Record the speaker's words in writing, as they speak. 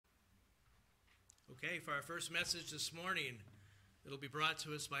Okay, for our first message this morning, it'll be brought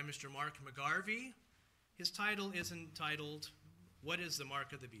to us by Mr. Mark McGarvey. His title is entitled, What is the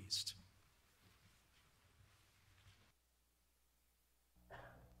Mark of the Beast?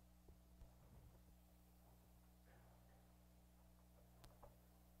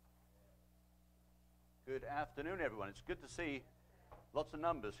 Good afternoon, everyone. It's good to see lots of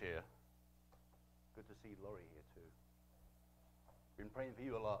numbers here. Good to see Laurie here, too. Been praying for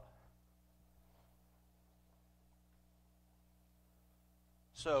you a lot.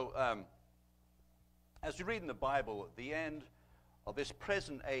 So, as you read in the Bible, the end of this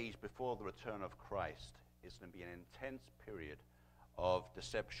present age before the return of Christ is going to be an intense period of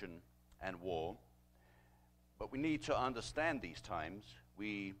deception and war. But we need to understand these times.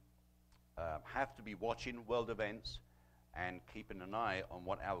 We have to be watching world events and keeping an eye on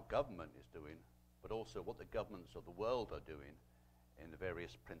what our government is doing, but also what the governments of the world are doing in the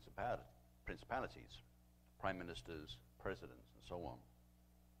various principalities, prime ministers, presidents, and so on.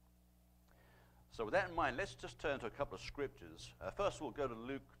 So with that in mind, let's just turn to a couple of scriptures. First, we'll go to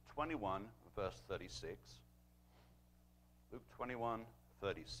Luke 21, verse 36. Luke 21,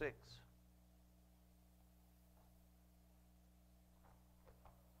 36.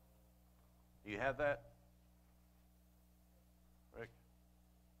 Do you have that, Rick?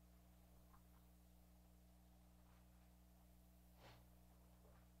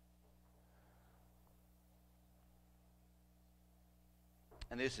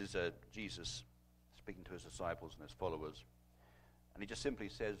 And this is Jesus speaking to his disciples and his followers. And he just simply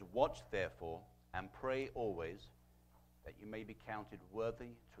says, "Watch therefore and pray always, that you may be counted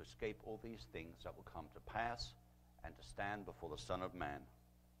worthy to escape all these things that will come to pass and to stand before the Son of Man."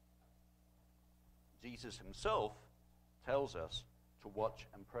 Jesus himself tells us to watch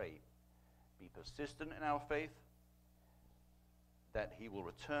and pray. Be persistent in our faith, that he will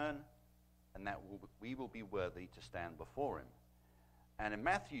return, and that we will be worthy to stand before him. And in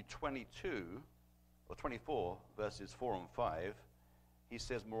Matthew 22, or 24, verses 4 and 5, he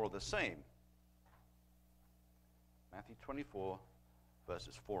says more of the same. Matthew 24,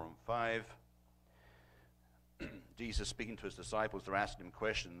 verses 4 and 5. Jesus speaking to his disciples, they're asking him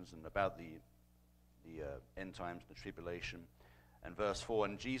questions and about the end times, the tribulation. And verse 4,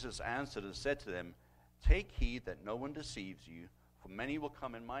 "And Jesus answered and said to them, Take heed that no one deceives you, for many will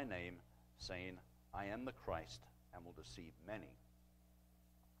come in my name, saying, I am the Christ, and will deceive many."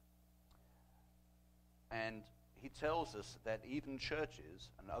 And he tells us that even churches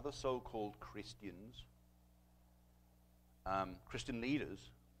and other so-called Christians, Christian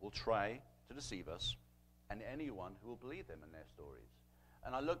leaders, will try to deceive us, and anyone who will believe them in their stories.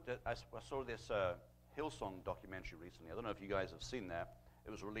 And I saw this Hillsong documentary recently. I don't know if you guys have seen that. It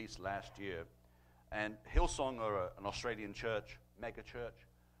was released last year. And Hillsong are an Australian church, mega church,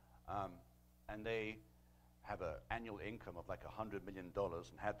 and they have an annual income of like $100 million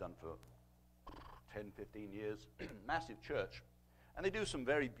and have done for 10, 15 years. Massive church. And they do some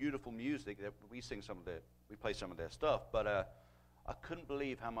very beautiful music. We play some of their stuff, but I couldn't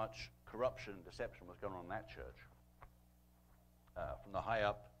believe how much corruption and deception was going on in that church. From the high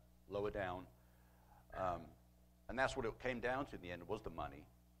up, lower down. And that's what it came down to in the end, was the money.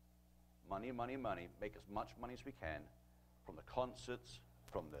 Money, money, money. Make as much money as we can from the concerts,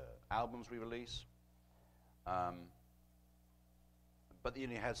 from the albums we release. But you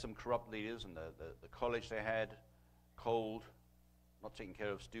had some corrupt leaders, and the college they had, cold, not taking care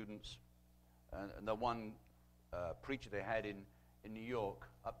of students. And the one preacher they had in New York,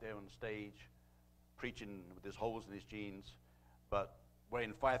 up there on stage, preaching with his holes in his jeans, but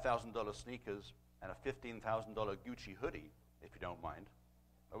wearing $5,000 sneakers and a $15,000 Gucci hoodie, if you don't mind.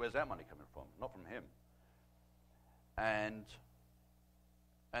 Well, where's that money coming from? Not from him. And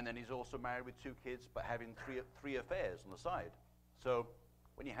then he's also married with 2 kids, but having three affairs on the side. So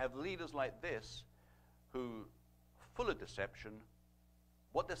when you have leaders like this, who full of deception,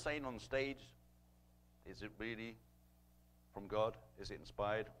 what they're saying on stage, is it really from God? Is it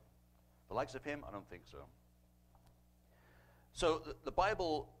inspired? The likes of him? I don't think so. So the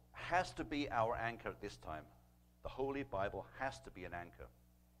Bible has to be our anchor at this time. The Holy Bible has to be an anchor,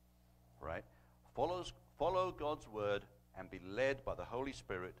 right? Follow God's word and be led by the Holy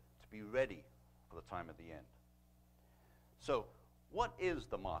Spirit to be ready for the time of the end. So, what is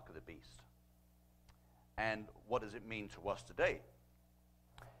the mark of the beast? And what does it mean to us today?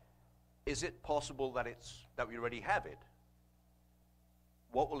 Is it possible that we already have it?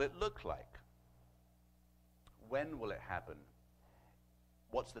 What will it look like? When will it happen?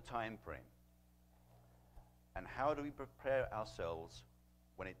 What's the time frame? And how do we prepare ourselves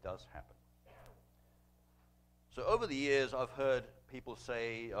when it does happen? So over the years, I've heard people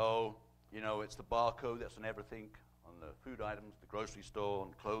say, oh, You know, it's the barcode that's on everything, on the food items, the grocery store,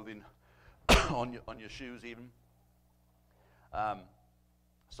 on clothing, on your shoes even.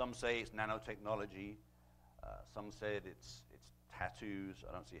 Some say it's nanotechnology. Some said it's tattoos.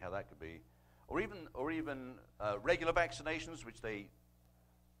 I don't see how that could be. Or even regular vaccinations, which they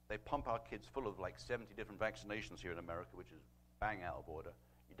pump our kids full of like 70 different vaccinations here in America, which is bang out of order.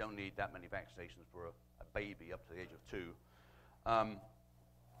 You don't need that many vaccinations for a baby up to the age of 2.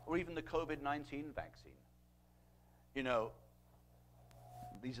 Or even the COVID-19 vaccine. You know,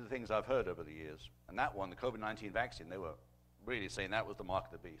 these are the things I've heard over the years. And that one, the COVID-19 vaccine, they were really saying that was the mark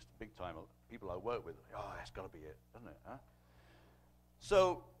of the beast. Big time. People I work with, oh, that's got to be it, doesn't it? Huh?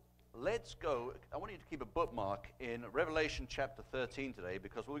 So let's go. I want you to keep a bookmark in Revelation chapter 13 today,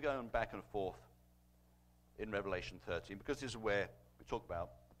 because we're going back and forth in Revelation 13, because this is where we talk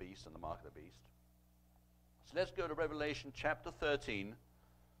about the beast and the mark of the beast. So let's go to Revelation chapter 13,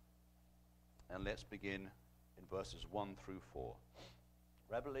 and let's begin in verses 1 through 4.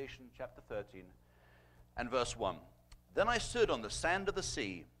 Revelation chapter 13 and verse 1. Then I stood on the sand of the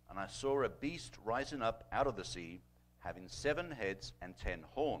sea, and I saw a beast rising up out of the sea, having 7 heads and 10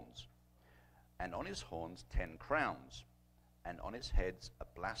 horns, and on his horns 10 crowns, and on his heads a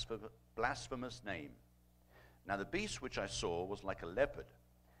blasphemous name. Now the beast which I saw was like a leopard.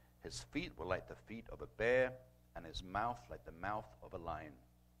 His feet were like the feet of a bear, and his mouth like the mouth of a lion.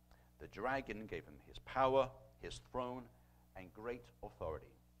 The dragon gave him his power, his throne, and great authority.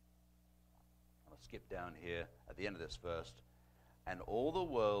 I'm going to skip down here at the end of this verse. And all the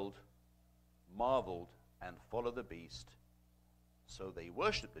world marveled and followed the beast. So they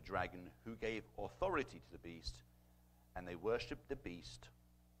worshipped the dragon, who gave authority to the beast, and they worshipped the beast,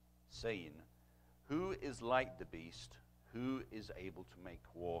 saying, Who is like the beast? Who is able to make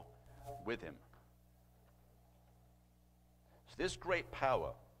war with him? So this great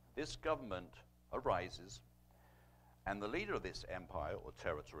power, this government arises, and the leader of this empire or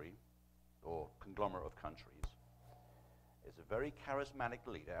territory or conglomerate of countries is a very charismatic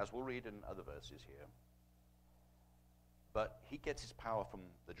leader, as we'll read in other verses here. But he gets his power from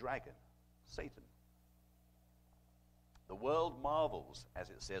the dragon, Satan. The world marvels, as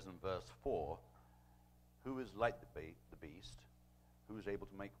it says in verse 4, who is like the beast, who is able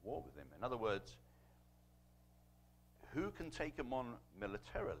to make war with him. In other words, who can take him on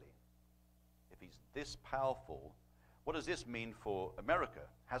militarily? If he's this powerful, what does this mean for America?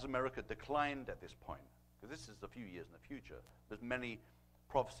 Has America declined at this point? Because this is a few years in the future. There's many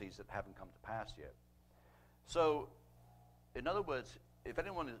prophecies that haven't come to pass yet. So, in other words, if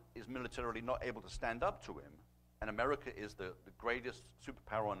anyone is militarily not able to stand up to him, and America is the greatest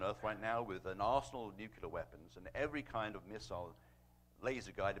superpower on earth right now with an arsenal of nuclear weapons and every kind of missile,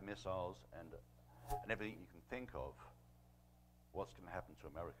 laser-guided missiles, and everything you can think of, what's going to happen to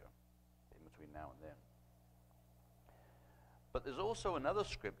America in between now and then? But there's also another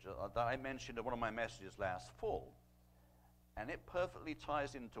scripture that I mentioned in one of my messages last fall, and it perfectly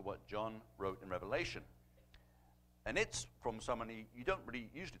ties into what John wrote in Revelation. And it's from someone you don't really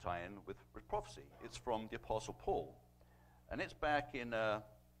usually tie in with prophecy. It's from the Apostle Paul. And it's back in,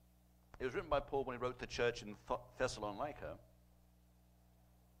 it was written by Paul when he wrote to the church in Thessalonica,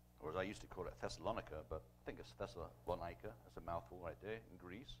 or as I used to call it, Thessalonica, but I think it's Thessalonica. That's a mouthful right there in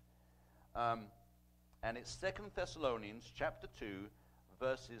Greece. And it's 2 Thessalonians chapter 2,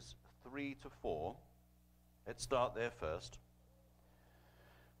 verses 3 to 4. Let's start there first.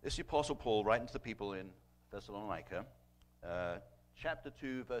 This is the Apostle Paul writing to the people in Thessalonica. Chapter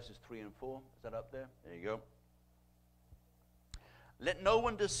 2, verses 3 and 4. Is that up there? There you go. Let no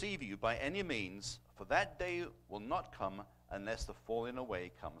one deceive you by any means, for that day will not come unless the falling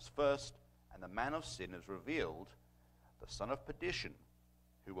away comes first, and the man of sin is revealed, the son of perdition,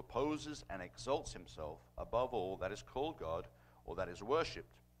 who opposes and exalts himself above all that is called God or that is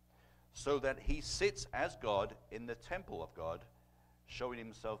worshipped, so that he sits as God in the temple of God, showing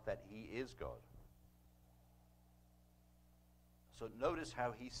himself that he is God. So notice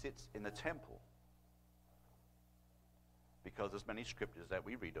how he sits in the temple, because there's many scriptures that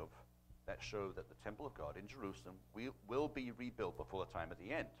we read of that show that the temple of God in Jerusalem will be rebuilt before the time of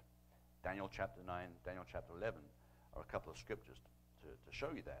the end. Daniel chapter 9, Daniel chapter 11 are a couple of scriptures to show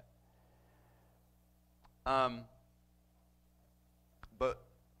you that. But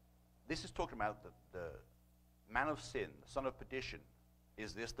this is talking about the man of sin, the son of perdition.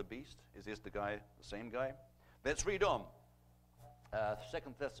 Is this the beast? Is this the guy, the same guy? Let's read on.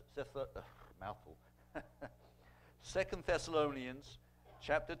 Mouthful. 2 Thessalonians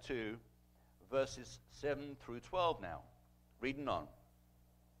chapter 2, verses 7 through 12 now. Reading on.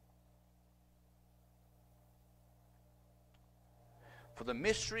 For the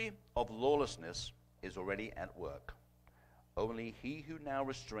mystery of lawlessness is already at work. Only he who now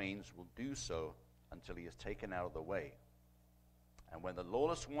restrains will do so until he is taken out of the way. And when the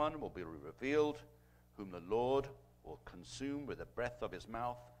lawless one will be revealed, whom the Lord will consume with the breath of his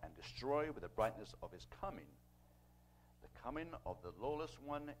mouth and destroy with the brightness of his coming. The coming of the lawless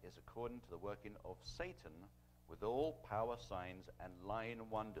one is according to the working of Satan, with all power, signs, and lying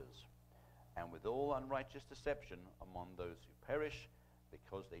wonders, and with all unrighteous deception among those who perish,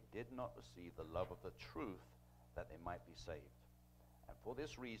 because they did not receive the love of the truth, that they might be saved. And for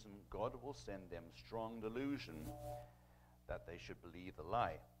this reason God will send them strong delusion, that they should believe the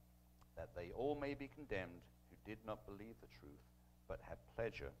lie, that they all may be condemned who did not believe the truth, but had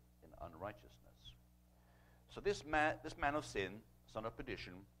pleasure in unrighteousness. So this man of sin, son of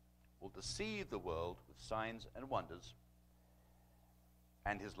perdition, will deceive the world with signs and wonders,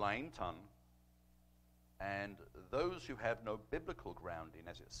 and his lying tongue, and those who have no biblical grounding,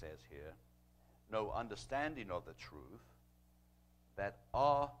 as it says here, no understanding of the truth, that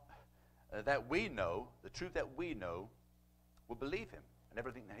we know, the truth that we know, will believe him and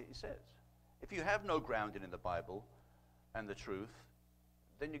everything that he says. If you have no grounding in the Bible and the truth,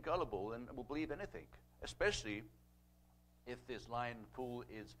 then you're gullible and will believe anything, especially if this lying fool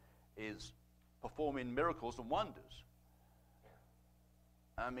is performing miracles and wonders.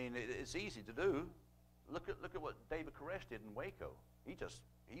 I mean, it's easy to do. Look at what David Koresh did in Waco.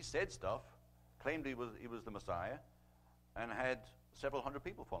 He said stuff, claimed he was the Messiah, and had several hundred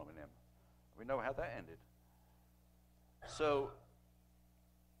people following him. We know how that ended. So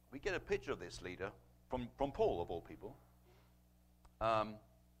we get a picture of this leader from Paul, of all people, and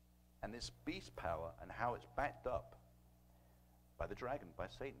this beast power and how it's backed up by the dragon, by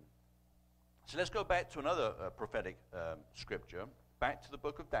Satan. So let's go back to another prophetic scripture, back to the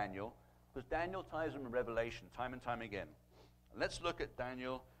book of Daniel, because Daniel ties them in Revelation time and time again. Let's look at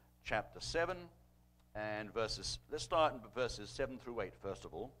Daniel chapter 7 and verses, let's start in verses 7 through 8 first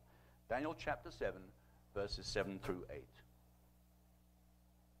of all. Daniel chapter 7, verses 7 through 8.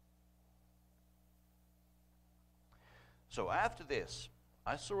 So after this,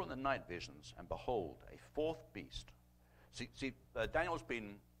 I saw in the night visions, and behold, a fourth beast. Daniel's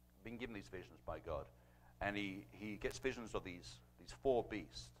been given these visions by God, and he gets visions of these four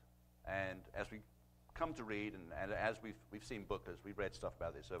beasts. And as we come to read, and as we've seen booklets, we've read stuff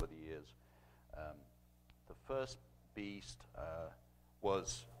about this over the years. The first beast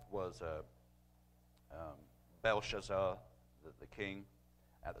was Belshazzar, the king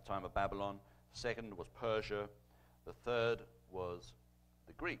at the time of Babylon. The second was Persia. The third was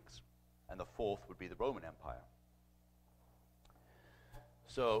the Greeks. And the fourth would be the Roman Empire.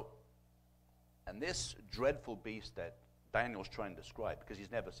 So, and this dreadful beast that Daniel's trying to describe, because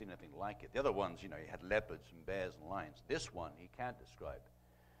he's never seen anything like it. The other ones, he had leopards and bears and lions. This one he can't describe.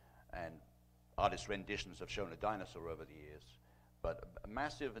 And artist renditions have shown a dinosaur over the years. But a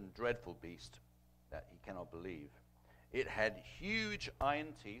massive and dreadful beast that he cannot believe. It had huge iron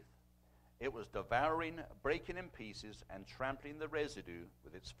teeth. It was devouring, breaking in pieces, and trampling the residue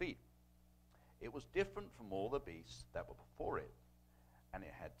with its feet. It was different from all the beasts that were before it, and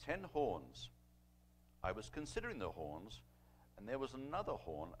it had 10 horns. I was considering the horns, and there was another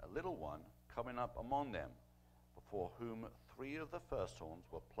horn, a little one, coming up among them, before whom 3 of the first horns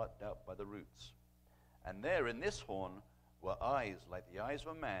were plucked out by the roots. And there in this horn were eyes like the eyes of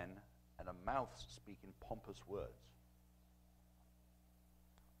a man, and a mouth speaking pompous words.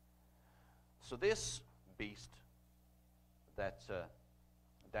 So this beast that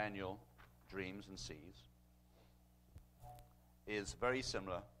Daniel dreams and sees is very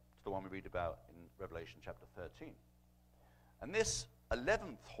similar to the one we read about in Revelation chapter 13. And this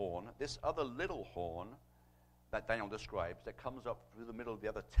 11th horn, this other little horn that Daniel describes that comes up through the middle of the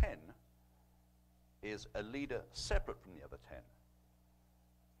other 10, is a leader separate from the other 10.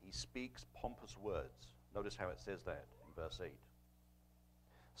 He speaks pompous words. Notice how it says that in verse 8.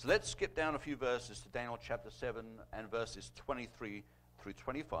 So let's skip down a few verses to Daniel chapter 7 and verses 23 through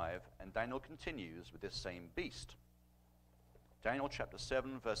 25, and Daniel continues with this same beast. Daniel chapter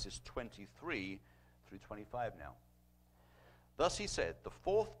 7 verses 23 through 25 now. Thus he said, the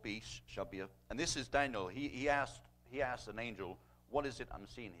fourth beast shall be and this is Daniel. He asked an angel, what is it I'm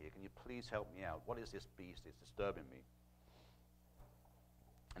seeing here? Can you please help me out? What is this beast? It's disturbing me.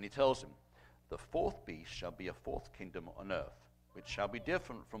 And he tells him, the fourth beast shall be a fourth kingdom on earth, which shall be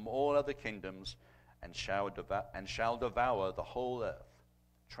different from all other kingdoms, and shall devour the whole earth,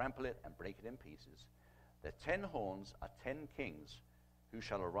 trample it and break it in pieces. The 10 horns are 10 kings, who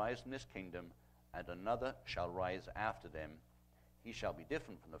shall arise from this kingdom, and another shall rise after them. He shall be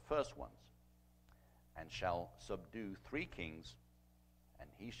different from the first ones, and shall subdue 3 kings, and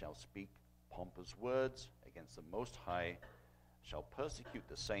he shall speak pompous words against the Most High, shall persecute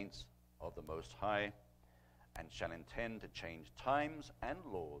the saints of the Most High, and shall intend to change times and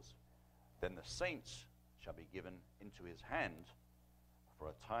laws. Then the saints shall be given into his hand for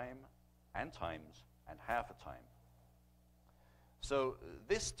a time and times and half a time. So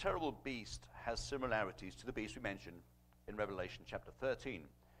this terrible beast has similarities to the beast we mentioned in Revelation chapter 13.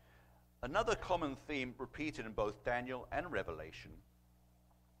 Another common theme repeated in both Daniel and Revelation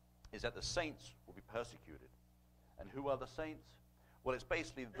is that the saints will be persecuted. And who are the saints? Well, it's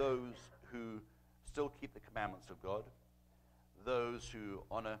basically those who still keep the commandments of God, those who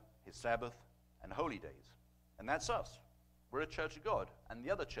honor his Sabbath and holy days. And that's us. We're a church of God, and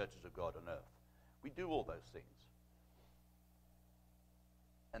the other churches of God on earth. We do all those things.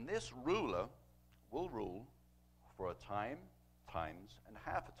 And this ruler will rule for a time, times, and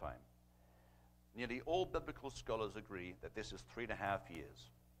half a time. Nearly all biblical scholars agree that this is 3.5 years.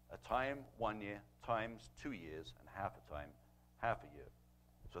 A time, 1 year, times 2 years, and half a time, half a year.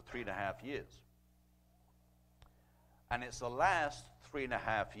 So 3.5 years. And it's the last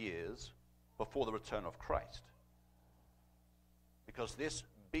 3.5 years before the return of Christ. Because this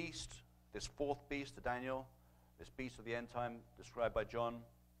beast, this fourth beast of Daniel, this beast of the end time described by John,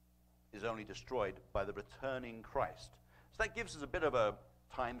 is only destroyed by the returning Christ. So that gives us a bit of a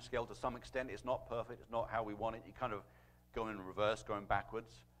time scale to some extent. It's not perfect. It's not how we want it. You kind of go in reverse, going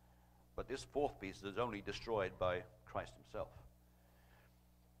backwards. But this fourth beast is only destroyed by Christ himself.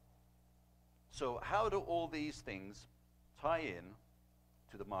 So how do all these things tie in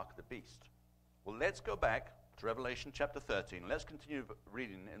to the mark of the beast? Well, let's go back to Revelation chapter 13. Let's continue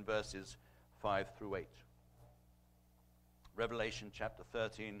reading in verses 5 through 8. Revelation chapter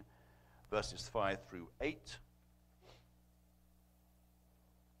 13, verses 5 through 8.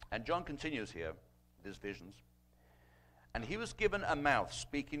 And John continues here with his visions. And he was given a mouth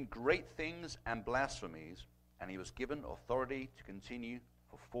speaking great things and blasphemies, and he was given authority to continue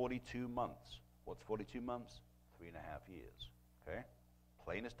for 42 months. What's 42 months? 3.5 years. Okay?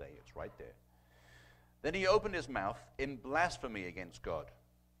 Plain as day. It's right there. Then he opened his mouth in blasphemy against God,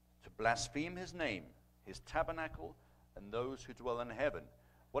 to blaspheme his name, his tabernacle, and those who dwell in heaven.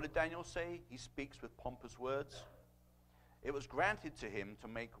 What did Daniel say? He speaks with pompous words. It was granted to him to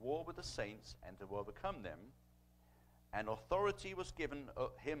make war with the saints and to overcome them, and authority was given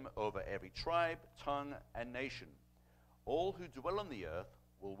him over every tribe, tongue, and nation. All who dwell on the earth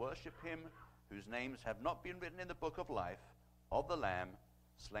will worship him, whose names have not been written in the book of life of the Lamb,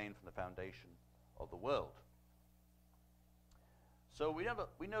 slain from the foundation of the world. So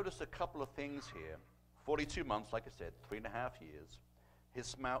we notice a couple of things here. 42 months, like I said, 3.5 years.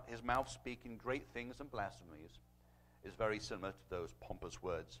 His mouth speaking great things and blasphemies is very similar to those pompous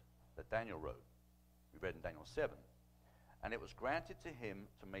words that Daniel wrote. We read in Daniel 7. And it was granted to him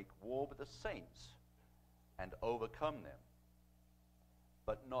to make war with the saints and overcome them,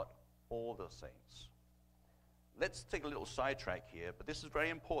 but not all the saints. Let's take a little sidetrack here, but this is very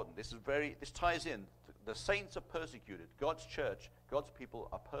important. This ties in. The saints are persecuted. God's church, God's people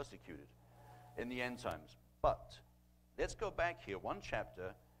are persecuted in the end times. But let's go back here, one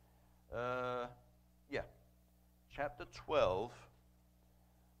chapter. Chapter 12,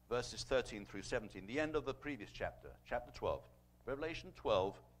 verses 13 through 17, the end of the previous chapter, chapter 12. Revelation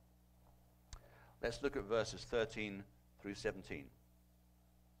 12, let's look at verses 13 through 17.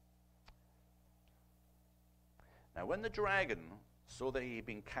 Now when the dragon saw that he had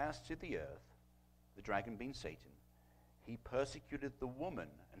been cast to the earth, the dragon being Satan, he persecuted the woman.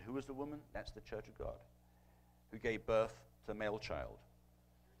 And who was the woman? That's the church of God, who gave birth to a male child.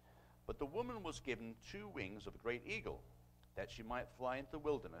 But the woman was given 2 wings of a great eagle, that she might fly into the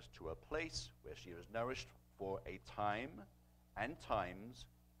wilderness to a place where she was nourished for a time and times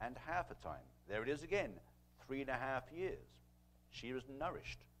and half a time. There it is again, 3.5 years. She was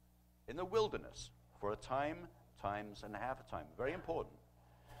nourished in the wilderness for a time, times, and half a time. Very important.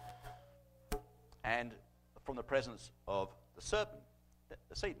 And from the presence of the serpent,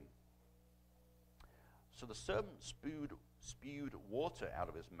 Satan. So the serpent spewed water out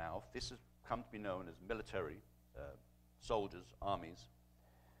of his mouth. This has come to be known as military soldiers, armies,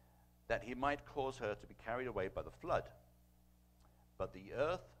 that he might cause her to be carried away by the flood. But the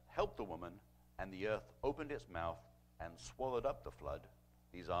earth helped the woman, and the earth opened its mouth and swallowed up the flood,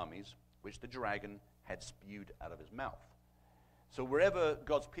 these armies, which the dragon had spewed out of his mouth. So wherever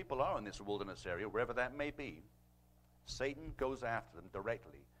God's people are in this wilderness area, wherever that may be, Satan goes after them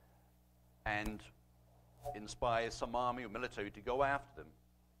directly and inspires some army or military to go after them,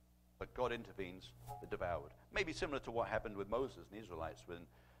 but God intervenes, they're devoured. Maybe similar to what happened with Moses and the Israelites when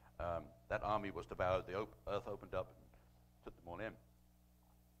that army was devoured, the earth opened up and took them all in.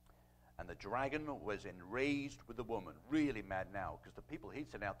 dragon was enraged with the woman, really mad now, because the people he'd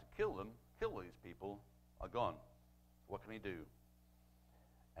sent out to kill these people, are gone. What can he do?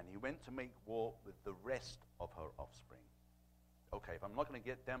 And he went to make war with the rest of her offspring. Okay, if I'm not going to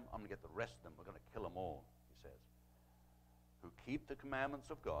get them, I'm going to get the rest of them. We're going to kill them all, he says. Who keep the commandments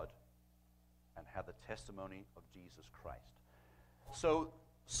of God and have the testimony of Jesus Christ. So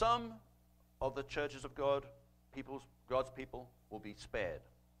some of the churches of God, God's people, will be spared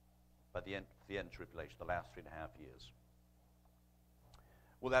by the end tribulation, the last 3.5 years.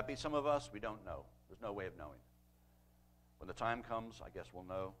 Will that be some of us? We don't know. There's no way of knowing. When the time comes, I guess we'll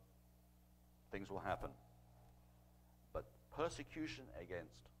know. Things will happen. But persecution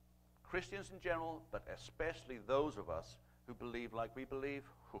against Christians in general, but especially those of us who believe like we believe,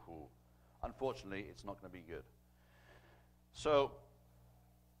 unfortunately, it's not going to be good. So,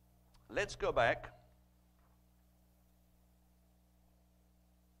 let's go back.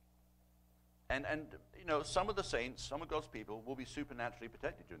 And you know, some of the saints, some of God's people will be supernaturally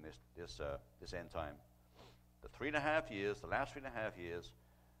protected during this end time. The 3.5 years, the last 3.5 years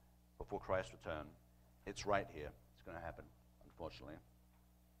before Christ's return, it's right here. It's going to happen, unfortunately.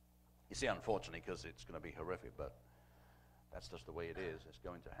 You see, unfortunately, because it's going to be horrific, but that's just the way it is. It's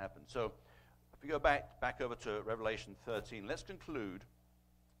going to happen. So, if we go back over to Revelation 13, let's conclude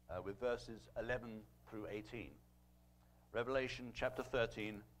with verses 11 through 18. Revelation chapter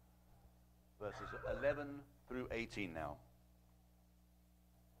 13, verses 11 through 18 now.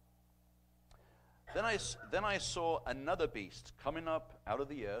 Then I saw another beast coming up out of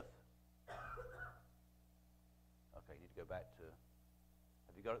the earth. Okay, you need to go back to...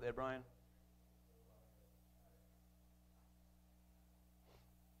 Have you got it there, Brian?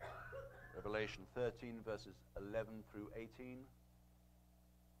 Revelation 13, verses 11 through 18.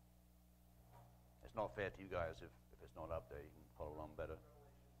 It's not fair to you guys if it's not up there. You can follow along better.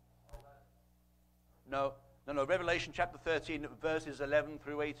 No. Revelation chapter 13, verses 11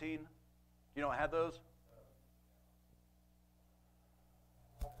 through 18. Do you not have those?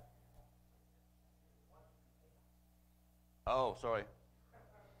 Oh, sorry.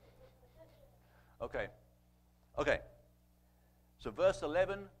 Okay. So verse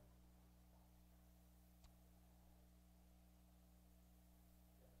 11.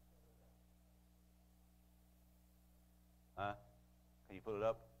 Can you put it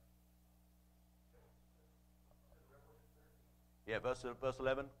up? Yeah, verse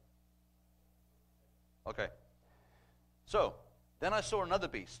 11. Okay. So, then I saw another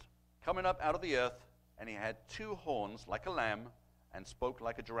beast coming up out of the earth, and he had 2 horns like a lamb and spoke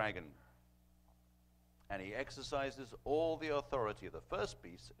like a dragon. And he exercises all the authority of the first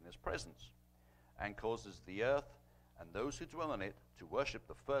beast in his presence, and causes the earth and those who dwell in it to worship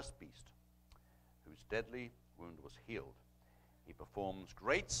the first beast, whose deadly wound was healed. He performs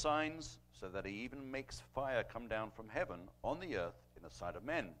great signs, so that he even makes fire come down from heaven on the earth in the sight of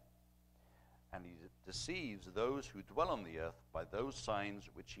men. And he deceives those who dwell on the earth by those signs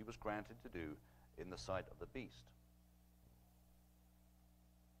which he was granted to do in the sight of the beast,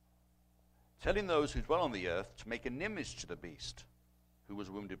 telling those who dwell on the earth to make an image to the beast, who was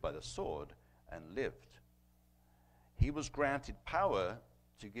wounded by the sword and lived. He was granted power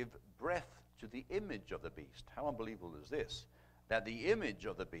to give breath to the image of the beast. How unbelievable is this? That the image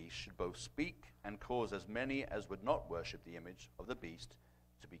of the beast should both speak and cause as many as would not worship the image of the beast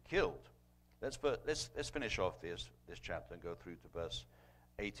to be killed. Let's finish off this chapter and go through to verse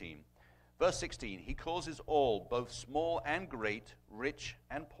 18. Verse 16, he causes all, both small and great, rich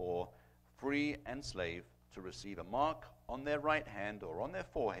and poor, free and slave, to receive a mark on their right hand or on their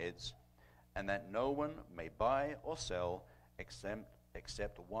foreheads, and that no one may buy or sell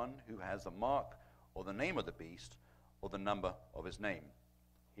except one who has the mark or the name of the beast or the number of his name.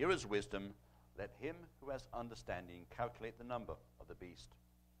 Here is wisdom. Let him who has understanding calculate the number of the beast.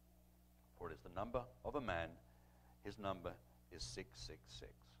 For it is the number of a man. His number is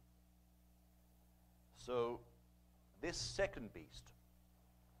 666. So this second beast,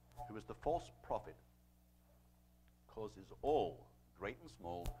 who is the false prophet, causes all, great and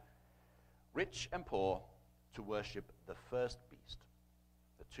small, rich and poor, to worship the first beast.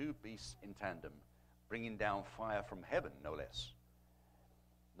 The 2 beasts in tandem, bringing down fire from heaven, no less.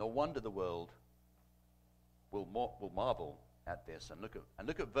 No wonder the world will marvel at this. And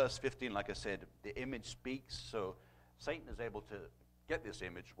look at verse 15. Like I said, the image speaks. So Satan is able to get this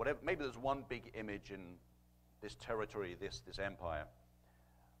image. Whatever. Maybe there's one big image in this territory, this empire.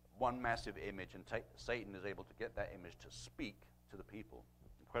 One massive image, and Satan is able to get that image to speak to the people.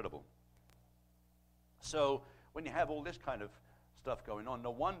 Incredible. So when you have all this kind of stuff going on,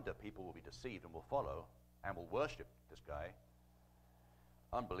 no wonder people will be deceived and will follow and will worship this guy.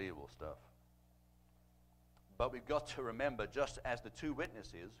 Unbelievable stuff. But we've got to remember, just as the two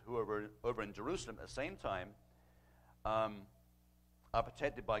witnesses who are over in Jerusalem at the same time are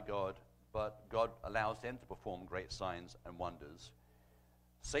protected by God, but God allows them to perform great signs and wonders,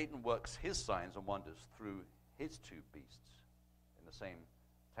 Satan works his signs and wonders through his two beasts in the same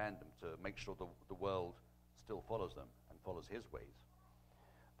tandem to make sure the world still follows them and follows his ways.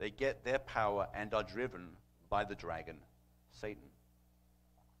 They get their power and are driven by the dragon, Satan.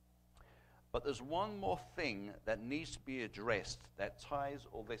 But there's one more thing that needs to be addressed that ties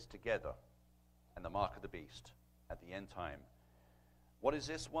all this together, and the mark of the beast at the end time. What is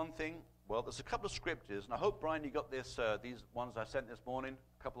this one thing? Well, there's a couple of scriptures, and I hope, Brian, you got this, these ones I sent this morning,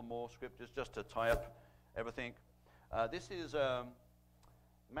 a couple more scriptures just to tie up everything. This is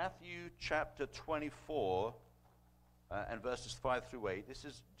Matthew chapter 24 and verses 5 through 8. This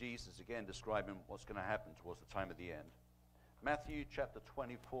is Jesus, again, describing what's going to happen towards the time of the end. Matthew chapter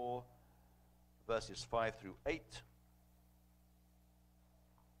 24, verses 5 through 8.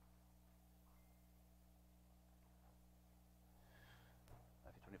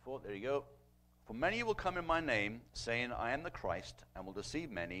 Matthew 24, there you go. For many will come in my name, saying, I am the Christ, and will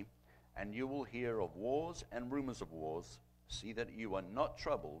deceive many, and you will hear of wars and rumors of wars. See that you are not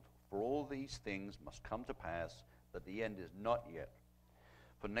troubled, for all these things must come to pass, but the end is not yet.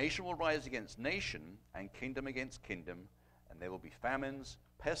 For nation will rise against nation, and kingdom against kingdom, and there will be famines,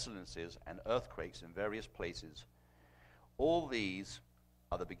 pestilences, and earthquakes in various places. All these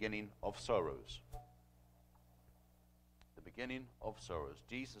are the beginning of sorrows. The beginning of sorrows.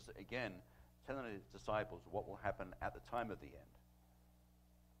 Jesus, again, telling his disciples what will happen at the time of the end.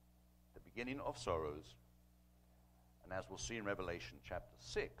 The beginning of sorrows, and as we'll see in Revelation chapter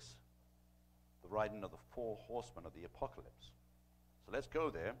 6, the riding of the four horsemen of the apocalypse. So let's go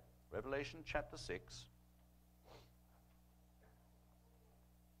there. Revelation chapter 6.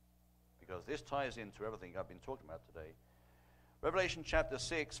 Because this ties into everything I've been talking about today. Revelation chapter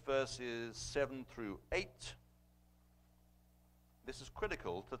 6, verses 7 through 8. This is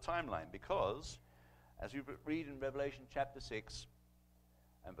critical to the timeline because, as you read in Revelation chapter 6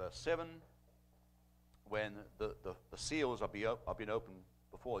 and verse 7, when the seals are being opened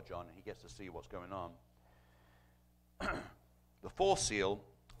before John, and he gets to see what's going on. The fourth seal,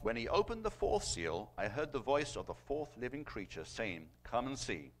 when he opened the fourth seal, I heard the voice of the fourth living creature saying, Come and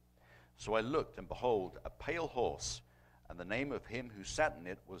see. So I looked, and behold, a pale horse, and the name of him who sat in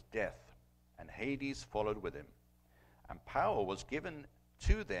it was Death, and Hades followed with him. And power was given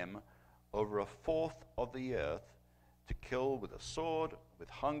to them over a fourth of the earth to kill with a sword, with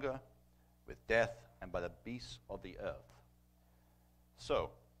hunger, with death, and by the beasts of the earth.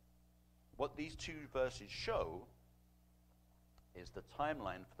 So, what these two verses show is the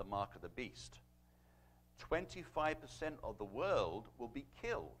timeline for the mark of the beast. 25% of the world will be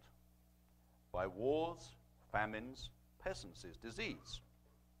killed by wars, famines, pestilences, disease.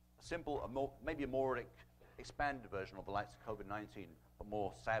 A simple, maybe a more expanded version of the likes of COVID-19, but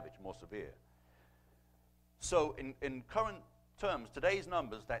more savage, more severe. So in current terms, today's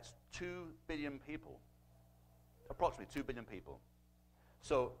numbers, that's 2 billion people, approximately 2 billion people.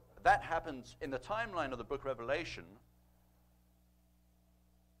 So that happens in the timeline of the book of Revelation.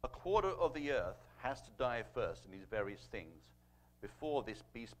 A quarter of the earth has to die first in these various things before this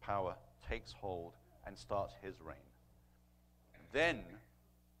beast power takes hold and starts his reign. Then,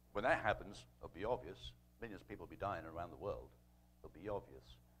 when that happens, it'll be obvious. Millions of people will be dying around the world. It'll be obvious.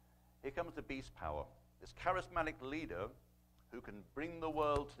 Here comes the beast power. This charismatic leader who can bring the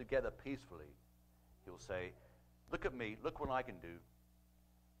world together peacefully. He'll say, look at me, look what I can do.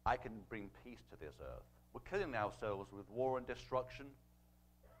 I can bring peace to this earth. We're killing ourselves with war and destruction.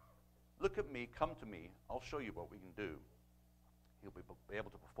 Look at me, come to me, I'll show you what we can do. He'll be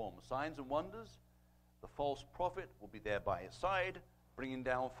able to perform signs and wonders. The false prophet will be there by his side, bringing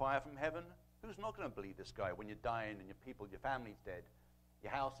down fire from heaven. Who's not going to believe this guy when you're dying and your people, your family's dead,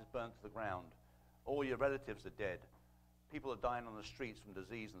 your house is burnt to the ground, all your relatives are dead, people are dying on the streets from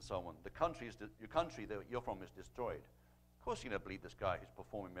disease and so on. The country your country that you're from is destroyed. Of course you're going to believe this guy who's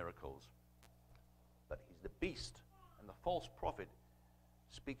performing miracles. But he's the beast and the false prophet,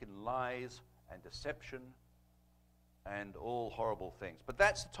 speaking lies and deception and all horrible things. But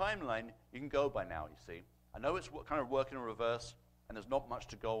that's the timeline you can go by now, you see. I know it's kind of working in reverse, and there's not much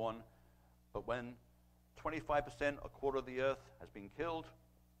to go on, but when 25%, a quarter of the earth, has been killed,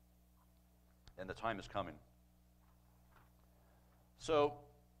 then the time is coming. So,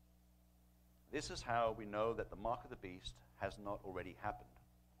 this is how we know that the mark of the beast has not already happened.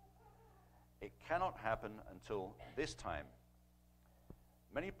 It cannot happen until this time.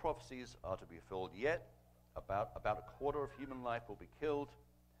 Many prophecies are to be fulfilled yet. About a quarter of human life will be killed.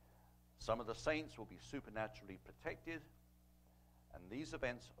 Some of the saints will be supernaturally protected, and these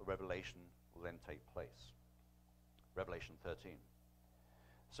events of Revelation will then take place. Revelation 13.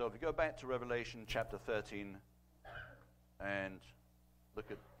 So if you go back to Revelation chapter 13 and look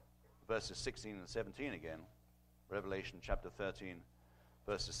at verses 16 and 17 again, Revelation chapter 13,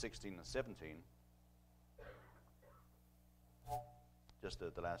 verses 16 and 17, just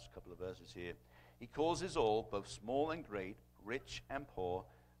the last couple of verses here. He causes all, both small and great, rich and poor,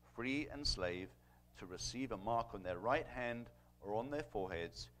 free and slave, to receive a mark on their right hand or on their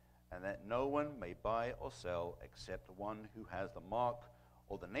foreheads, and that no one may buy or sell except one who has the mark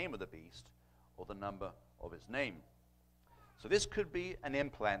or the name of the beast or the number of his name. So this could be an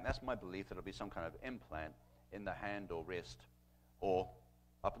implant. That's my belief, that it'll be some kind of implant in the hand or wrist or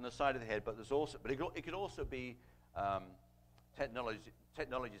up on the side of the head. But it could also be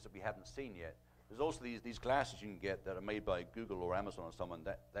technologies that we haven't seen yet. There's also these glasses you can get that are made by Google or Amazon or someone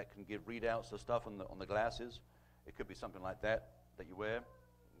that can give readouts of stuff on the glasses. It could be something like that you wear. It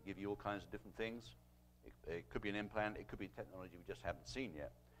can give you all kinds of different things. It could be an implant. It could be technology we just haven't seen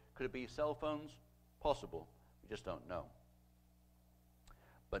yet. Could it be cell phones? Possible. We just don't know.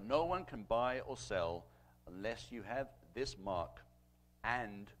 But no one can buy or sell unless you have this mark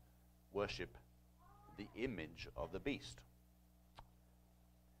and worship the image of the beast.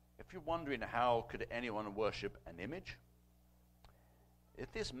 If you're wondering how could anyone worship an image,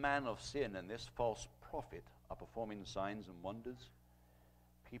 if this man of sin and this false prophet are performing signs and wonders,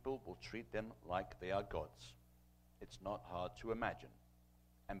 people will treat them like they are gods. It's not hard to imagine.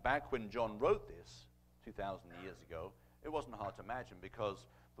 And back when John wrote this 2,000 years ago, it wasn't hard to imagine, because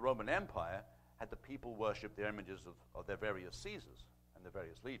the Roman Empire had the people worship their images of their various Caesars and their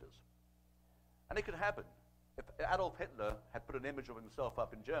various leaders. And it could happen. If Adolf Hitler had put an image of himself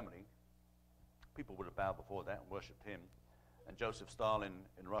up in Germany, people would have bowed before that and worshipped him, and Joseph Stalin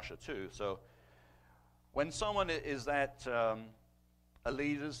in Russia too. So when someone is that,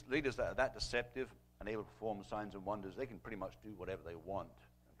 leaders that are that deceptive and able to perform signs and wonders, they can pretty much do whatever they want,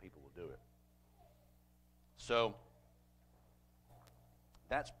 and people will do it. So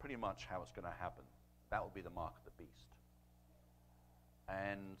that's pretty much how it's going to happen. That will be the mark of the beast.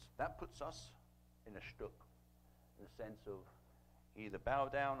 And that puts us in a shtuk, in the sense of either bow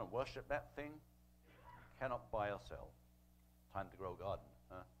down and worship that thing, cannot buy or sell. Time to grow a garden.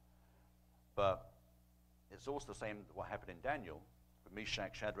 But it's also the same what happened in Daniel with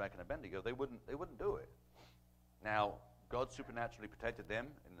Meshach, Shadrach, and Abednego. They wouldn't do it. Now, God supernaturally protected them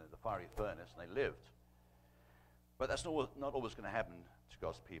in the fiery furnace, and they lived. But that's not always going to happen to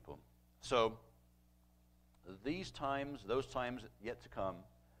God's people. So these times, those times yet to come,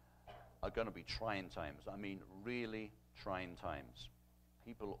 are going to be trying times. I mean, really trying times.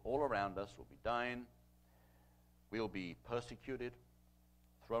 People all around us will be dying. We'll be persecuted,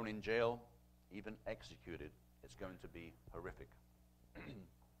 thrown in jail, even executed. It's going to be horrific.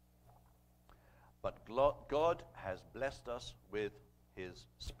 But God has blessed us with his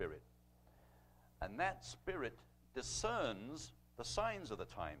Spirit. And that Spirit discerns the signs of the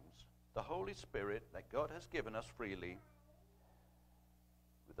times. The Holy Spirit that God has given us freely,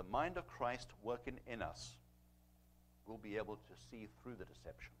 with the mind of Christ working in us, will be able to see through the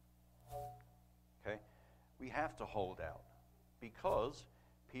deception. Okay? We have to hold out, because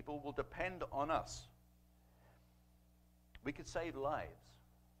people will depend on us. We could save lives.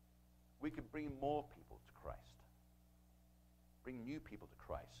 We could bring more people to Christ. Bring new people to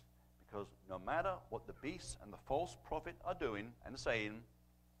Christ. Because no matter what the beast and the false prophet are doing and saying,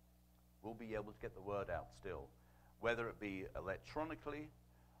 we'll be able to get the word out still. Whether it be electronically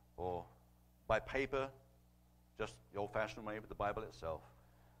or by paper, just the old-fashioned way with the Bible itself,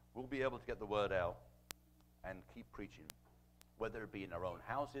 we'll be able to get the word out and keep preaching. Whether it be in our own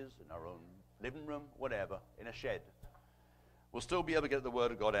houses, in our own living room, whatever, in a shed. We'll still be able to get the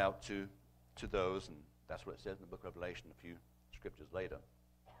word of God out to those, and that's what it says in the book of Revelation a few scriptures later.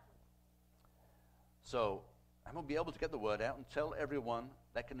 So, and we'll be able to get the word out and tell everyone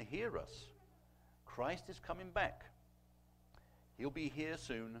that can hear us. Christ is coming back. He'll be here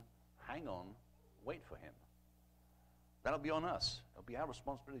soon. Hang on. Wait for him. That'll be on us. It'll be our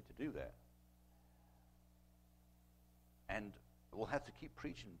responsibility to do that. And we'll have to keep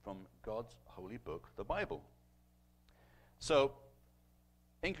preaching from God's holy book, the Bible. So,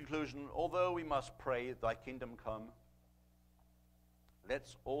 in conclusion, although we must pray, thy kingdom come,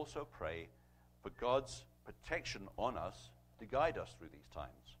 let's also pray for God's protection on us to guide us through these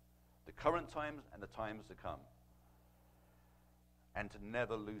times, the current times and the times to come, and to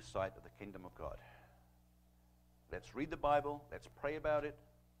never lose sight of the kingdom of God. Let's read the Bible, let's pray about it,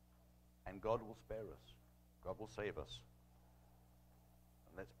 and God will spare us. God will save us.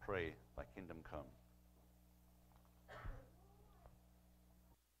 Let's pray, thy kingdom come.